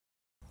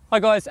Hi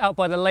guys, out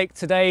by the lake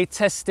today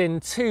testing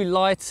two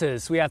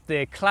lighters. We have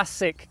the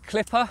classic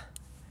clipper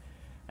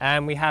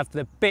and we have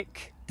the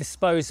Bic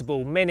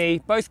disposable mini.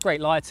 Both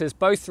great lighters,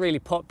 both really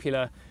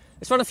popular.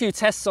 Let's run a few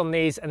tests on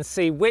these and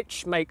see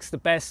which makes the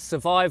best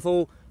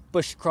survival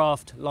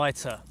bushcraft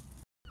lighter.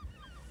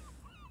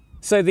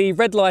 So the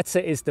red lighter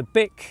is the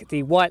Bic,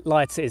 the white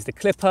lighter is the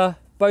clipper.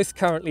 Both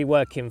currently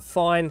working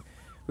fine.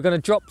 We're going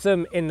to drop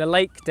them in the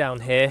lake down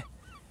here,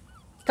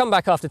 come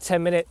back after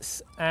 10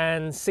 minutes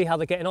and see how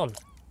they're getting on.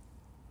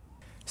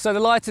 So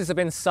the lighters have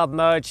been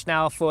submerged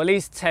now for at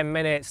least 10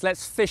 minutes.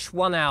 Let's fish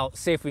one out,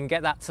 see if we can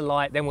get that to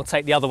light. Then we'll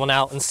take the other one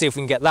out and see if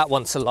we can get that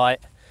one to light.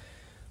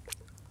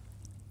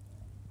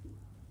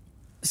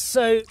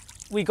 So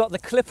we got the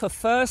clipper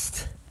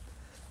first.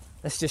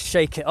 Let's just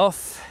shake it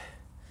off,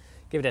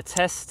 give it a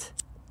test.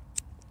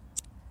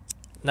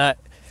 Now,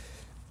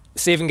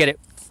 see if we can get it,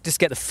 just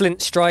get the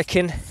flint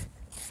striking.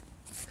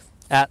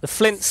 The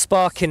flint's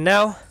sparking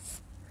now.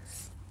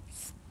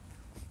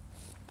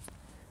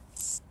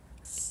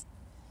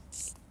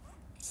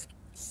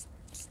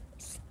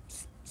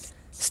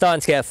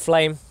 Starting to get a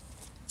flame.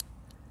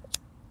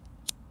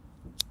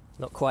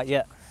 Not quite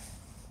yet.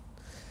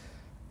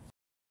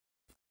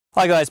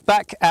 Hi guys,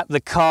 back at the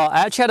car.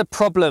 I actually had a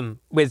problem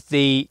with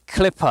the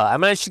clipper. I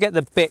managed to get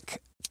the Bic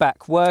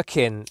back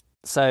working,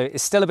 so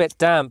it's still a bit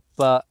damp,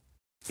 but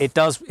it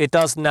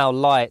does now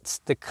light.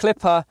 The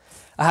clipper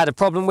I had a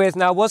problem with.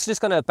 Now I was just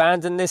going to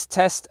abandon this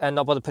test and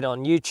not bother putting it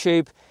on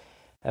YouTube,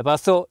 but I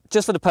thought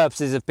just for the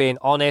purposes of being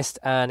honest,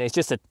 and it's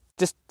just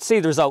see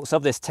the results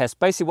of this test.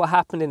 Basically what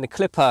happened in the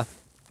clipper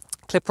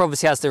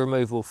obviously has the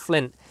removable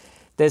flint.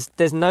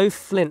 There's no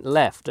flint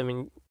left. I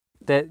mean,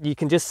 you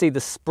can just see the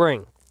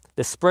spring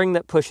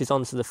that pushes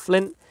onto the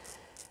flint,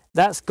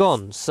 that's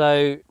gone.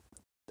 So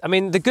I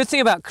mean, the good thing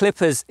about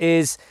clippers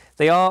is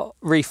they are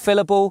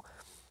refillable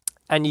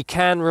and you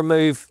can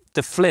remove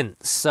the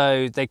flint,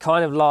 so they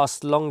kind of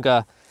last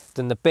longer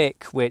than the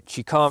Bic, which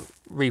you can't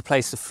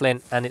replace the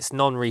flint and it's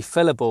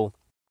non-refillable.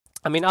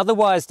 I mean,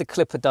 otherwise the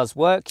clipper does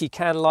work. You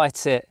can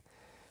light it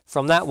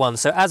from that one.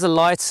 So as a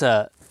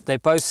lighter, they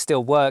both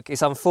still work.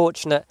 It's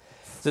unfortunate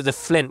that the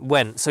flint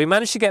went. So we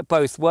managed to get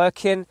both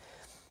working.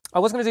 I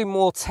was going to do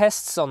more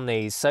tests on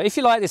these. So if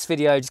you like this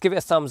video, just give it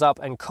a thumbs up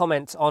and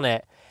comment on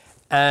it.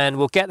 And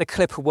we'll get the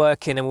clipper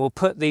working and we'll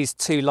put these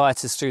two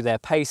lighters through their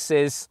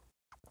paces.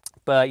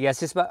 But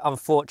yes, it's just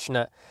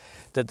unfortunate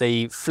that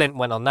the flint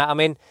went on that. I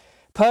mean,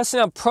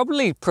 personally, I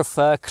probably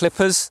prefer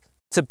clippers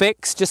to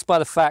Bics just by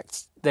the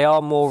fact they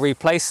are more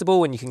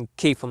replaceable and you can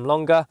keep them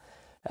longer.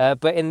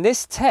 But in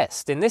this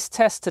test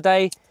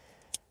today,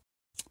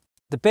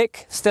 the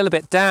Bic still a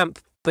bit damp,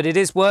 but it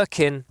is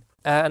working,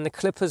 and the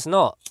clipper's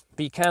not.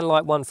 But you can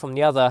light one from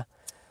the other.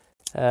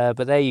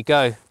 But there you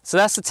go. So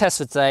that's the test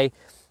for today.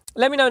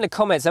 Let me know in the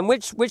comments, and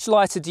which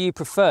lighter do you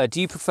prefer?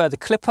 Do you prefer the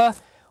clipper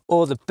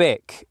or the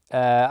Bic?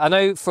 I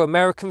know for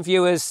American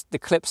viewers, the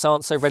clips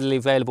aren't so readily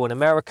available in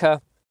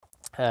America.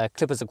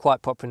 Clippers are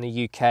quite popular in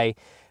the UK.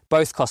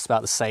 Both cost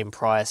about the same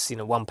price, you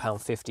know,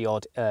 £1.50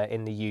 odd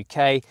in the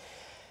UK.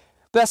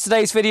 But that's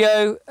today's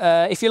video.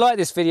 If you like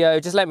this video,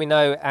 just let me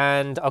know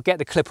and I'll get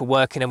the clipper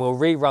working and we'll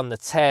rerun the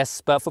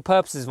test. But for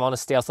purposes of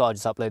honesty, I thought I'd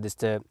just upload this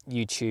to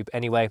YouTube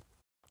anyway.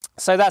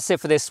 So that's it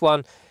for this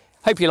one.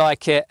 Hope you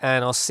like it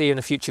and I'll see you in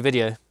a future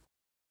video.